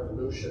Conflict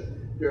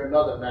Resolution. They're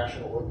another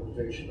national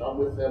organization. I'm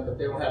with them, but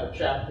they don't have a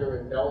chapter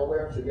in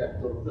Delaware, so you have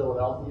to go to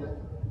Philadelphia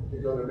to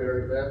go to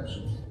their events.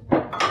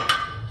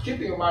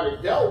 Keeping in mind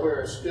that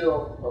Delaware is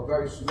still a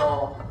very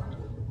small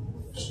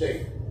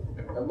state.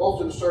 And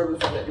most of the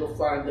services that you'll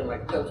find in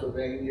like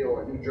Pennsylvania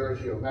or New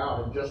Jersey or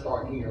Maryland just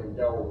aren't here in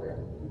Delaware.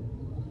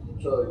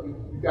 So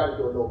you got to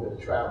do a little bit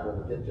of travel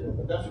to get to them,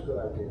 but that's a good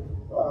idea.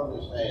 Well, I'm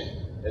just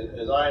saying,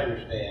 as I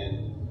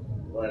understand,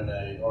 when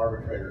an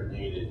arbitrator is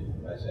needed,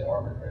 I say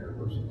arbitrator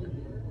versus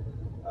mediator,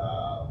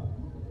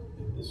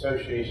 the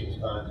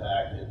association's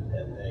contacted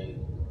and they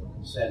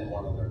send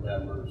one of their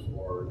members,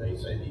 or they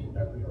say these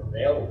members are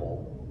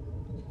available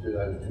to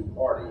those two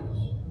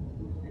parties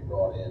to be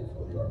brought in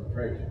for the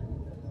arbitration.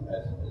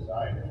 As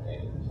I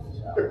understand it, this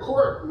is how The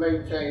court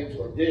maintains,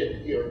 or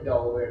did here in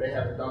Delaware, they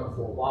haven't done it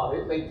for a while,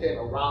 they maintain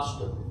a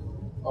roster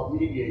of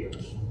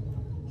mediators.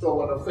 So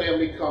when a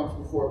family comes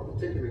before,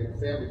 particularly in a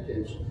family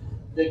case,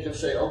 they can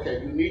say,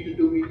 okay, you need to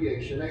do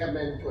mediation. They have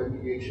mandatory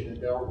mediation in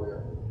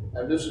Delaware,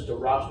 and this is the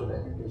roster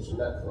that you can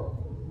select from.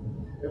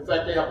 In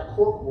fact, they have a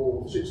court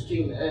rule,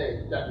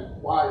 16A, that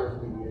requires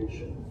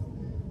mediation.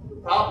 The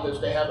problem is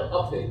they haven't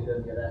updated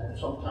any of that in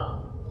some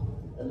time.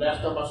 And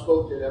last time I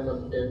spoke to them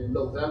in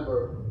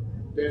November,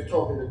 they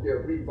told me that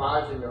they're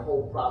revising their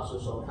whole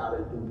process on how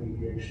they do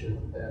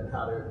mediation and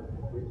how they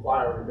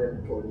require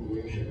mandatory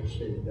mediation in the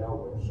state of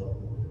Delaware. So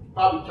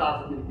probably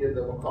time for me to give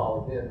them a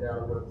call again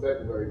now in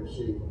February to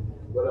see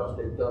what else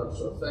they've done.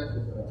 So thank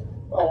you for that.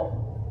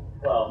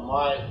 Well,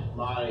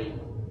 my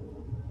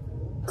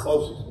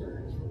close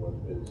experience was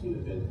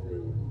either been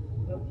through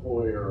an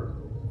employer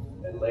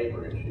and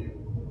labor issue,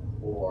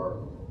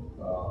 or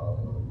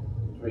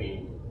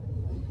between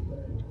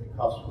the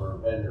customer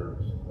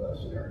vendors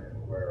scenario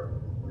where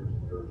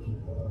there's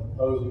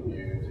opposing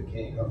views, it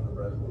can't come to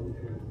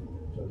resolution,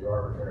 so the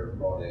arbitrator is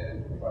brought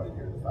in to try to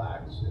hear the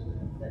facts and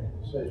make a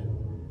decision.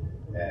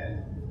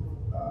 And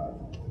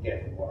again,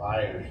 from what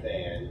I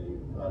understand,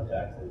 you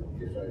contact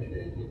the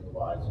association, it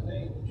provides a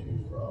name to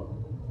choose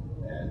from,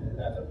 and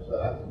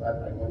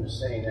I'm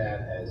just saying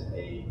that as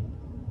a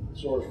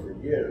source for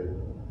you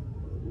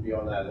to be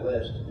on that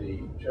list, to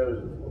be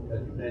chosen for,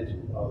 because you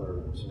mentioned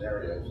other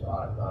scenarios,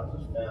 not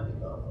just family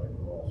conflict,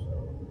 but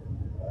also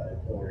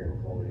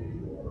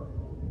employer-employee or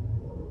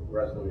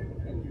resolution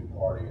between two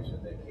parties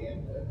that they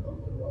can't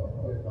come to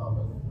a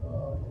common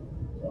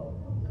zone.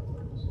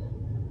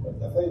 But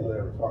the thing that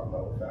they were talking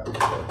about with family,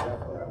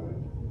 definitely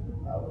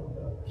I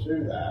would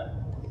pursue that.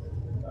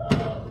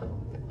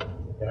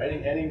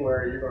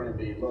 Anywhere you're going to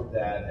be looked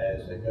at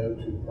as a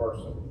go-to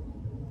person,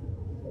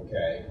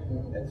 okay?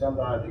 And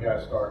sometimes you got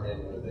to start in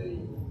with the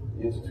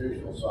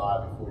institutional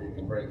side before you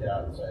can break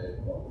out and say,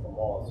 well, from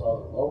all this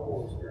other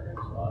local experience,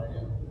 I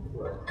am.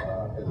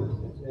 Because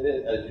it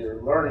is, as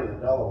you're learning in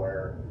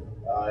Delaware,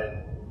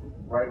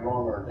 right,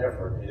 wrong, or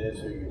indifferent, it is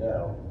who you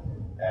know.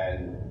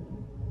 And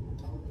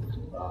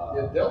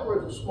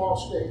Delaware is a small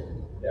state.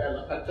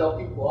 And I tell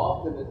people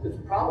often that it's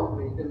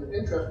probably, and the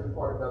interesting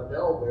part about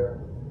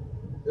Delaware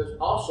is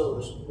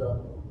also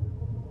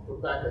for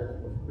lack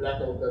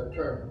of a better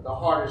term, the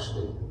hardest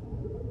state.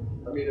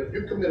 I mean, if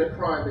you commit a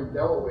crime in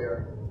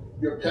Delaware,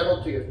 your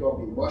penalty is going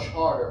to be much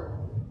harder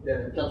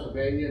than in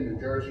Pennsylvania, New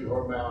Jersey,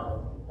 or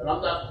Maryland. And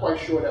I'm not quite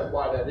sure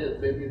why that is.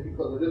 Maybe it's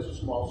because it is a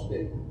small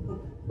state.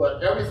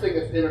 But everything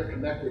is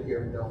interconnected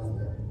here in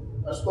Delaware.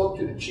 I spoke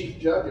to the chief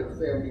judge of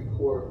the family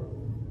court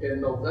in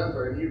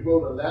November, and he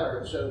wrote a letter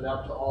and sent it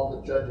out to all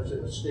the judges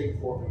in the state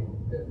for me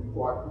that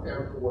required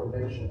parent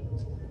coordination.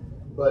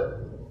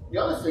 But the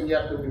other thing you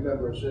have to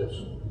remember is this.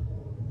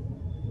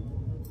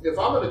 If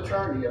I'm an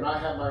attorney and I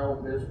have my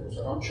own business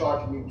and I'm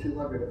charging you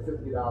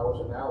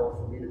 $250 an hour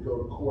for me to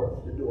go to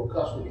court to do a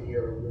custody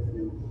hearing with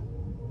you,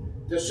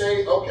 to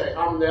say, okay,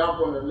 I'm now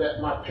going to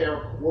let my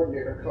parent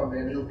coordinator come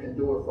in who can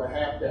do it for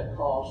half that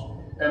cost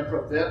and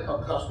prevent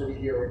a custody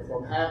hearing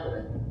from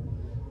happening.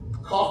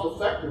 Cost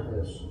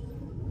effectiveness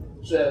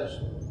says,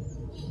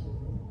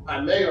 I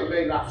may or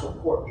may not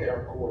support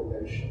parent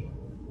coordination.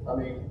 I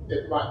mean,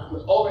 if my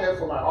overhead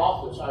for my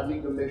office, I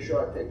need to make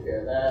sure I take care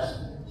of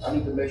that. I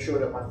need to make sure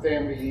that my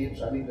family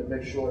eats. I need to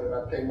make sure that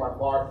I pay my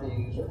bar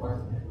fees and my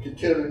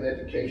continuing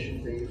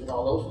education fees and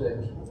all those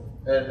things.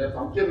 And if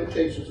I'm giving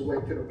cases away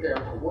to the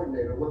parent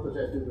coordinator, what does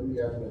that do to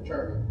me as an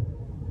attorney?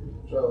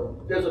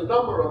 So there's a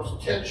number of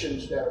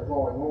tensions that are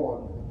going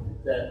on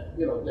that,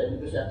 you know, that you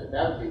just have to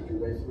navigate your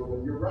way through,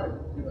 and you're right.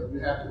 You know, you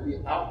have to be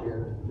out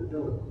there to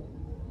do it.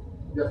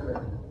 Yes,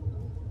 ma'am.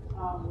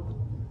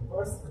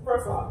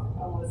 First off,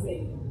 I want to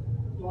say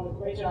you're doing a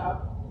great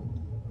job.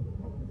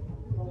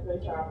 Doing a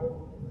great job with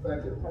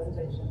Thank you. the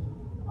presentation.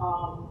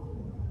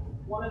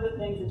 One of the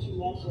things that you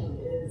mentioned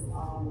is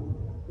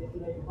that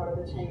you're part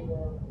of the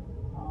chamber,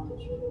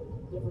 that you're with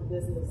different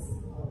business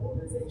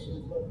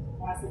organizations. But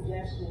my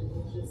suggestion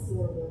is just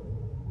sort of a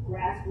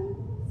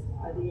grassroots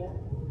idea.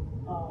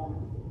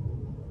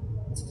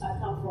 I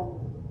come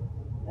from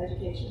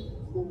education,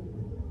 school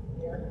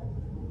area,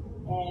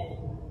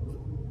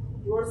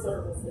 and your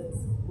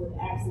services would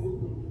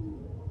absolutely be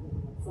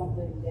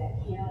something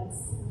that parents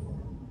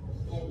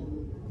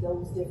in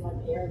those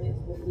different areas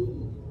would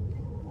need.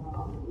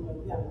 You know,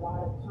 you have a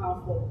lot of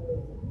conflict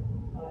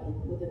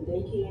within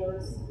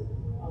daycares,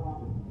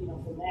 you know,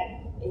 from that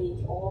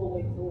age all the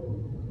way through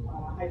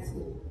high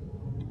school.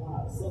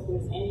 So if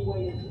there's any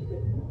way that you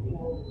could, you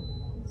know,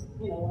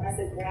 when I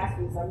say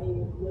grassroots, I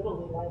mean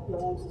literally like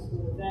going to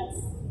school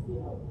events,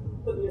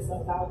 putting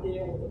yourself out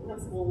there with the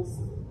principals,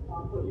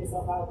 putting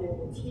yourself out there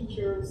with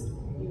teachers,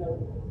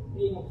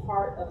 being a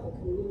part of the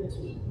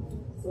community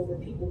so that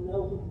people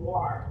know who you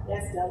are.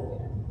 That's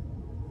Delaware.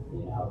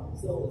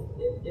 So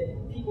if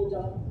people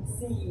don't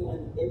see you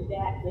in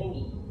that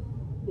vein,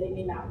 they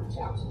may not reach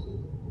out to you.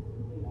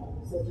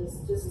 So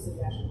just a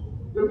suggestion.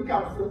 Let me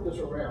kind of flip this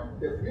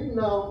around. If you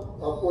know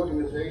of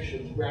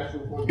organizations,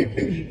 grassroots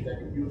organizations that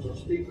can use a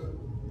speaker,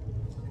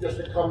 just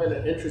to come in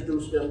and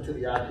introduce them to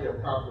the idea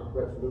of conflict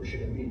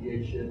resolution and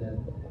mediation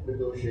and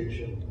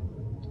negotiation,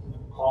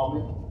 call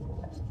me.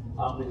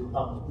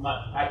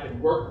 I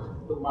can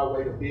work with my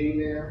way to being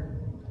there.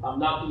 I'm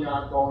not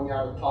beyond going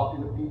out and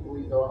talking to people,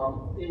 even though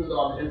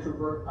I'm an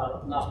introvert,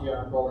 I'm not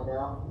beyond going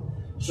out.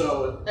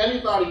 So if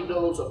anybody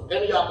knows of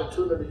any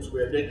opportunities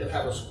where they can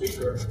have a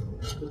speaker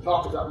to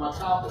talk about my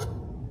topic,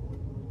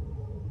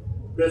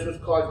 business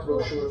cards,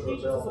 brochures, or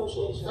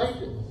available. Thank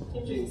you.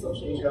 Teachers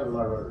Association. You come to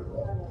my Rotary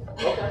Club.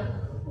 Okay.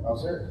 I'm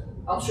serious.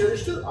 I'm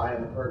serious too. I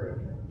am the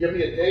program. Give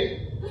me a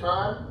date,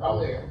 time, I'm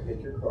there.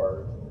 Get your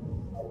card.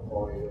 I will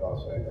call you. I'll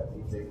say I got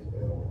these dates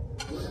available.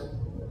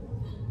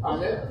 I'm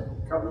there.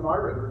 Come to my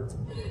Rotary.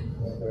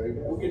 There you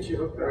go. We'll get you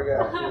hooked There we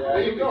up. go.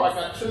 There you go. I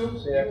got two. You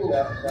will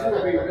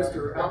be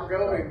Mr.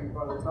 Outgoing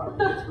by the time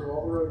you get through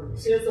all the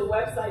Rotaries. There's a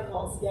website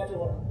called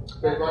Scheduler.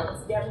 Big one.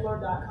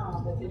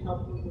 Scheduler.com that can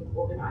help you with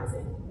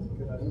organizing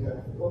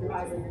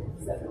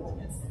set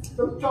limits.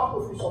 Let me talk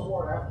with you some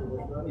more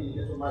afterwards. I need to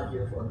get some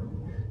ideas for you.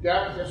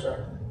 Gary, yes,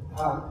 sir.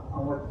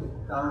 On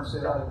what Don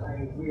said,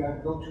 I agree. I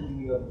go to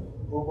the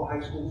local high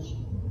schools.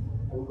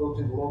 I would go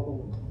to the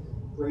local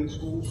grade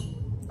schools.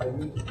 I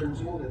meet the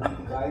principals, I meet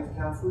the guidance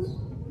counselors.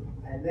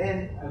 And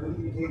then I would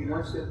even take it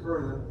one step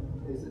further.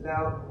 There's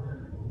about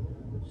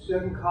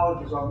 7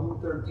 colleges on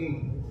Route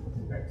 13.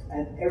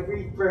 And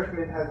every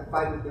freshman has a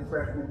fight with their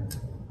freshman.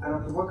 I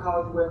don't care what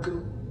college you went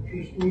to.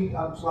 She's me,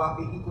 I'm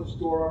sloppy, he puts the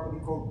door up and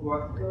he goes to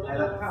work.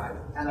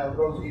 And I would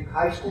go to the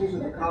high schools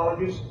and the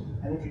colleges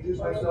and introduce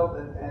myself.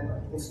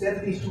 And instead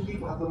of these two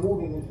people have to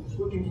moving and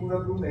switching to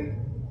another roommate,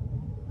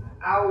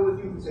 I will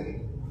with you and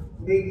say,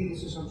 maybe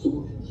this is some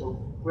solution. So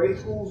grade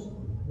schools,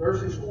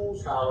 nursery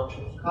schools,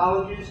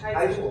 colleges,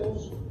 high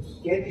schools,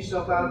 get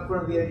yourself out in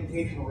front of the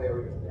educational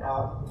area.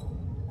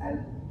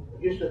 And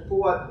just a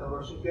thought or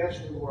a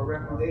suggestion or a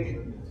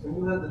recommendation, when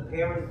you have the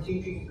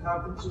parent-teaching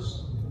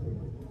conferences,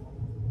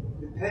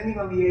 depending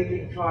on the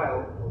age of the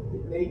child,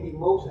 it may be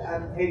most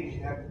advantageous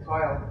to have the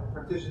child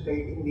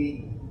participate in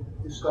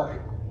the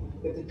discussion.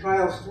 If the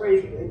child's 3,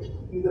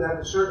 you're going to have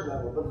a certain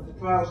level, but if the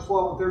child's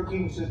 12 and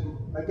 13 and says,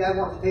 my dad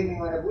wants to take me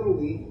when I have Little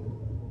League,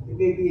 it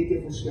may be a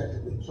different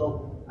schedule.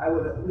 So I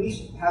would at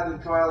least have the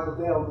child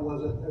available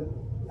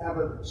as have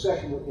a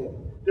session with him.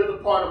 There's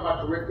a part of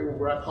my curriculum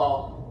where I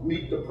call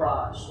Meet the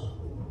Prize.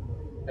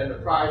 And the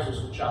prize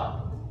is the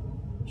child.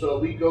 So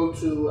we go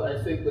to,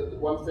 I think that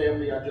one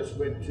family I just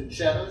went to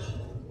Cheddar's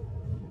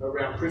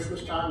around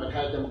Christmas time and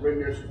had them bring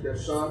their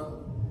son.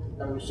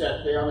 And we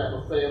sat down as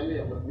a family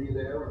and with me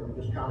there and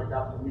we just kind of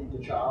got to meet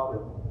the child.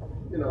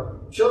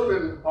 And,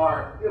 children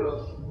are,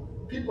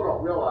 people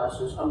don't realize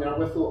this. I mean, I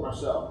went through it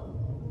myself.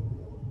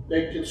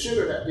 They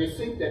consider that, they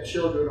think that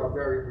children are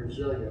very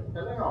resilient,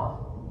 and they are.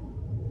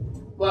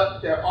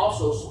 But they're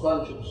also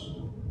sponges.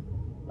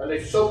 And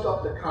they soak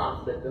up the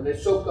conflict, and they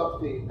soak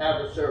up the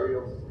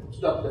adversarial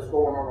stuff that's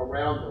going on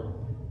around them.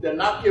 They're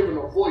not given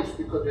a voice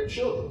because they're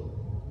children,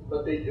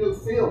 but they do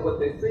feel what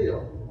they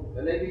feel,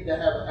 and they need to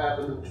have an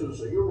avenue too.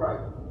 So you're right.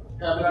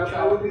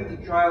 I would leave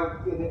the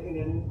child in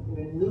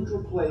a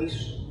neutral place,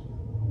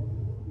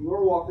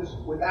 your office,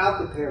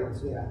 without the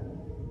parents there.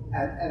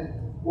 And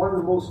one of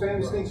the most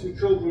famous things for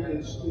children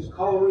is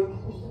coloring,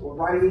 or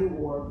writing,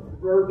 or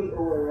verbing,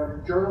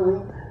 or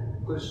journaling,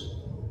 because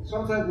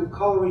sometimes with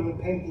coloring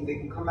and painting, they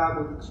can come out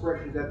with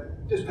expressions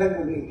that just depend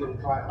on the age of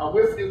the child. I'm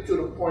with you to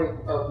the point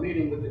of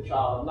meeting with the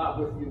child. I'm not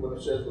with you when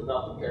it says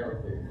without the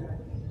parent there.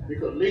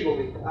 Because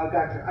legally, I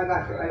got you. I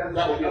understand.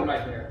 That would be a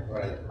nightmare.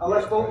 Right.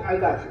 Unless both, I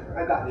got you.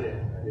 Yeah. I got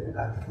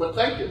you. But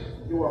thank you.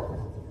 You're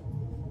welcome.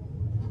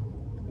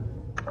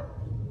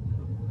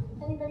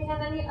 Anybody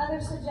have any other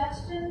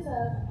suggestions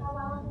of how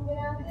Alan can get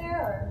out there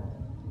or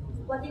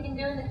what he can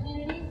do in the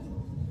community?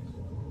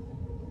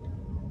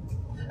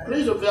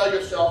 Please avail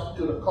yourself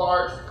to the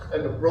cards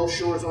and the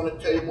brochures on the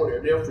table.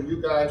 They're there for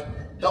you guys.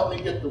 Help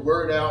me get the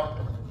word out.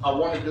 I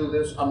want to do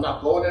this. I'm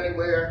not going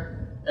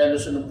anywhere, and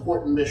it's an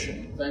important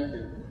mission. Thank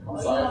you. I'm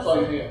sorry. I saw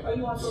you here. Are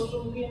you on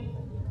social media?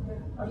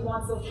 Are you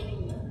on social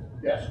media?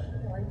 Yes.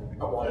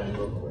 I want to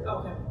go nowhere.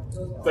 Okay.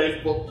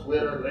 Facebook,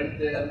 Twitter,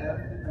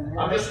 LinkedIn.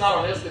 I'm just not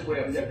on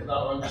Instagram yet because I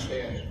don't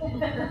understand.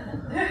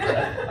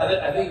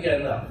 I think you got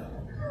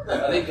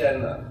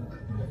enough.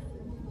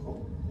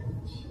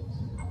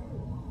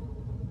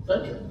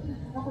 Thank you.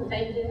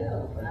 Thank you.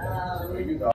 There you go.